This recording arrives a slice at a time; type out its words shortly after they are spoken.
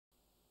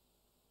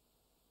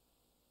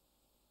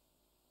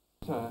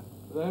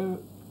though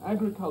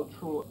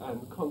agricultural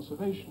and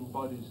conservation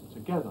bodies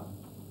together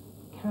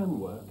can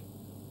work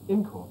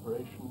in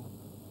cooperation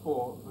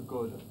for the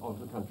good of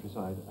the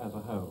countryside as a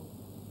whole.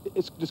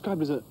 It's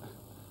described as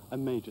a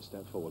major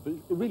step forward, but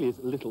it really is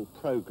little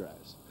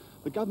progress.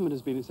 The government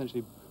has been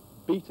essentially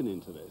beaten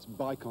into this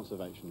by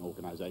conservation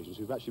organisations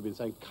who've actually been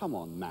saying, come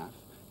on, MAF,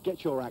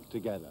 get your act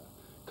together.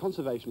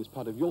 Conservation is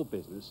part of your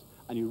business,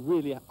 and you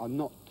really are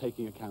not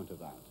taking account of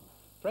that.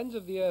 Friends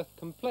of the Earth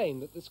complain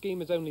that the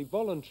scheme is only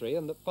voluntary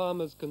and that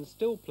farmers can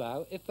still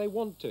plough if they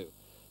want to.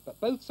 But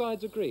both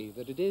sides agree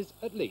that it is,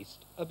 at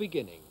least, a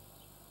beginning.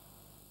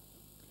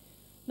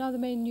 Now the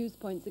main news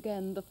points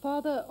again. The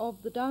father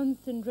of the Down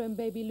syndrome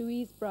baby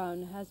Louise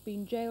Brown has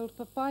been jailed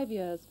for 5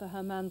 years for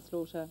her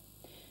manslaughter.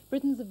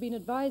 Britons have been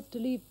advised to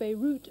leave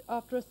Beirut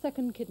after a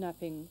second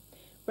kidnapping.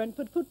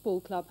 Brentford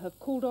Football Club have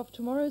called off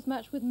tomorrow's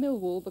match with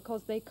Millwall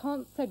because they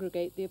can't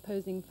segregate the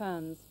opposing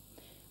fans.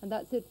 And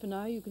that's it for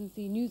now. You can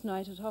see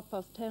Newsnight at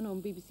 10:30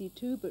 on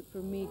BBC2, but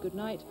from me, good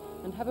night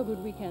and have a good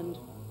weekend.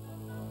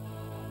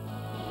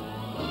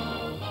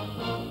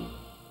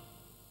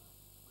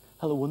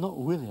 Hello, well, not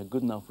really a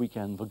good enough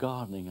weekend for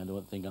gardening, I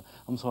don't think.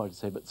 I'm sorry to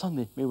say, but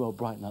Sunday may well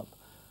brighten up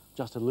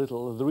just a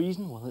little. The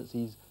reason? Well, it's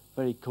these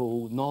very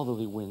cold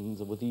northerly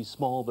winds with these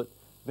small but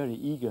very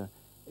eager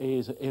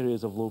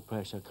areas of low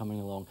pressure coming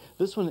along.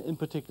 This one in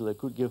particular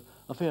could give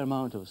a fair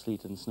amount of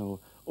sleet and snow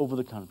over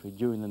the country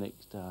during the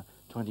next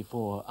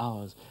 24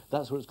 hours.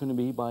 That's what it's going to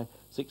be by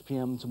 6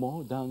 p.m.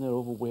 tomorrow down there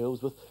over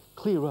Wales, with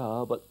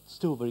clearer but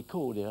still very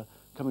cold air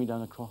coming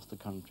down across the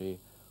country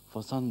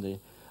for Sunday.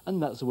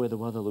 And that's the way the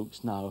weather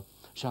looks now.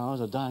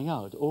 Showers are dying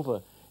out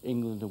over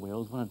England and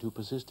Wales, one or two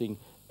persisting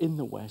in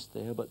the west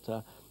there,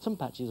 but some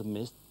patches of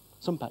mist,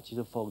 some patches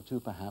of fog too,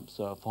 perhaps,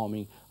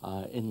 forming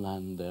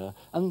inland there.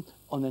 And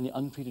on any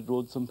untreated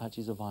roads, some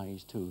patches of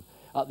ice too.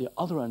 At the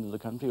other end of the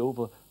country,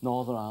 over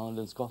Northern Ireland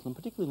and Scotland,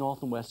 particularly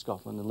North and West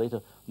Scotland and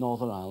later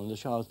Northern Ireland, the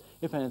showers,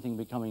 if anything,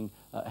 becoming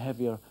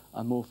heavier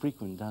and more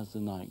frequent as the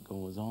night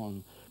goes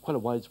on. Quite a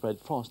widespread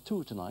frost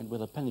too tonight,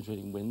 with a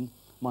penetrating wind,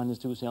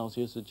 -2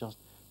 Celsius at just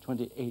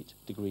 28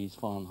 degrees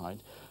Fahrenheit.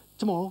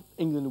 Tomorrow,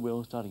 England and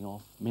Wales starting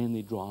off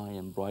mainly dry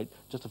and bright,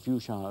 just a few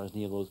showers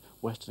near those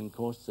western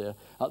coasts there.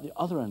 At the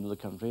other end of the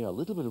country, a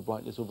little bit of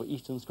brightness over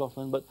eastern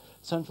Scotland, but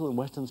central and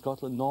western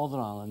Scotland, Northern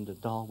Ireland are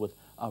dull with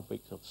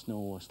outbreaks of snow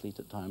or sleet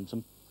at times.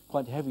 Some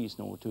quite heavy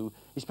snow too,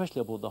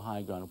 especially above the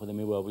high ground, where there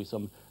may well be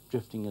some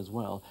drifting as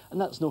well. And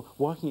that snow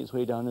working its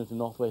way down into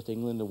northwest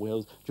England and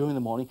Wales during the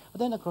morning,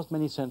 and then across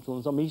many central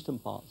and some eastern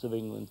parts of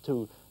England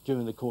too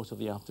during the course of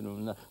the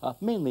afternoon.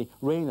 Mainly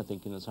rain, I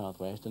think, in the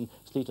southwest, and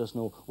sleet or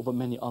snow over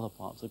many other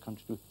parts of the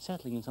country too,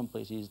 settling in some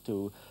places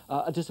too.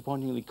 A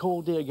disappointingly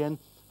cold day again,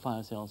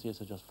 5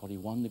 Celsius or just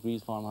 41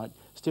 degrees Fahrenheit,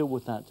 still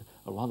with that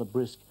rather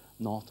brisk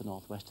north to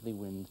northwesterly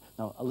wind.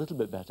 Now, a little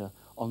bit better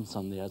on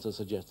Sunday, as I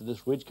suggested.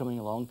 This ridge coming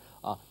along,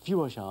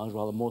 fewer showers,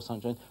 rather more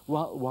sunshine,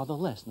 rather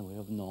less in the way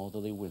of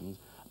northerly winds.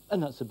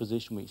 And that's the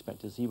position we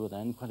expect to see by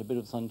then. Quite a bit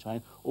of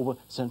sunshine over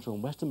central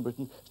and western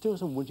Britain. Still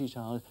some wintry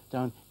showers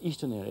down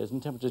eastern areas,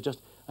 and temperatures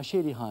just a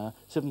shady higher,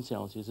 7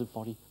 Celsius at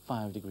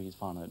 45 degrees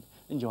Fahrenheit.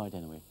 Enjoy it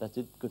anyway. That's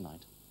it. Good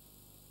night.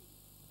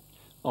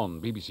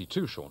 On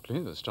BBC2 shortly,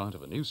 the start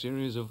of a new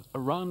series of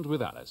Around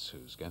with Alice,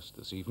 whose guest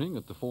this evening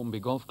at the Formby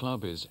Golf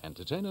Club is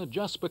entertainer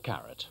Jasper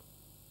Carrott.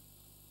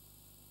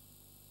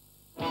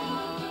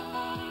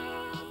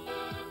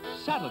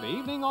 Saturday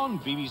evening on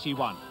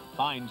BBC1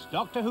 finds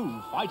Doctor Who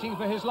fighting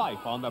for his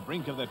life on the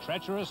brink of the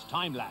treacherous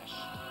time lash.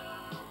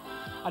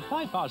 At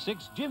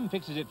 6:05, Jim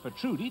fixes it for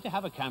Trudy to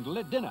have a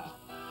candlelit dinner,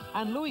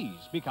 and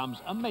Louise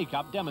becomes a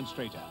make-up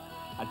demonstrator.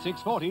 At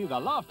 6:40, the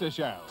laughter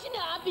show. Do you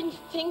know, I've been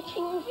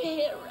thinking,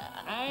 Vera.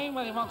 Aye,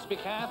 well, you want to be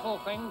careful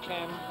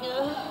thinking.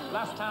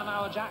 Last time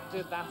our Jack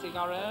did that, he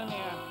got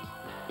hernia.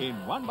 In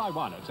 1 by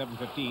 1 at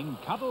 7:15,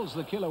 Cuddles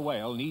the killer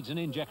whale needs an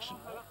injection.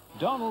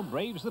 Donald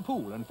braves the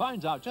pool and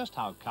finds out just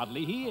how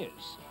cuddly he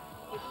is.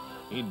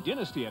 In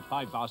Dynasty at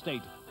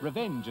 8:05,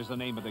 Revenge is the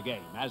name of the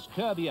game, as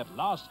Kirby at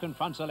last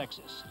confronts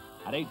Alexis.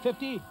 At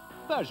 8:50,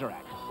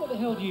 Bergerac. What the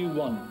hell do you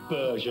want,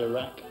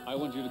 Bergerac? I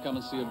want you to come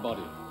and see a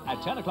body.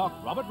 At 10 o'clock,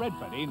 Robert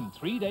Redford in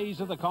 3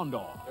 Days of the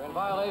Condor. You're in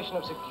violation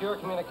of secure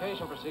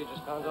communication procedures,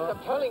 Condor. I'm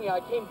telling you,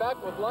 I came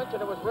back with lunch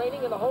and it was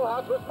raining and the whole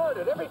house was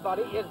murdered.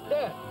 Everybody is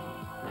dead.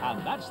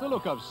 And that's the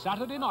look of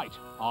Saturday night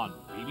on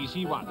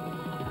BBC1.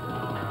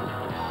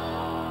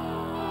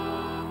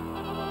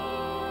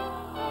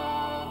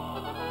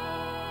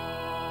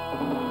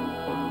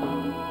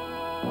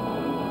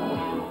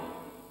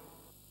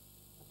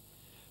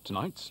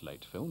 Tonight's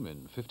late film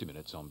in 50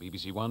 minutes on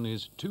BBC1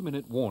 is 2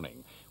 Minute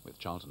Warning, with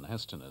Charlton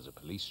Heston as a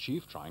police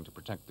chief trying to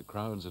protect the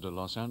crowds at a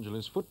Los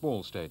Angeles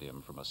football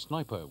stadium from a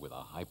sniper with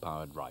a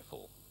high-powered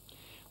rifle.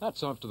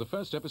 That's after the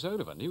first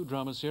episode of a new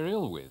drama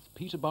serial with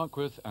Peter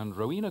Barkworth and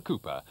Rowena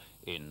Cooper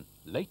in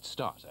Late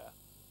Starter.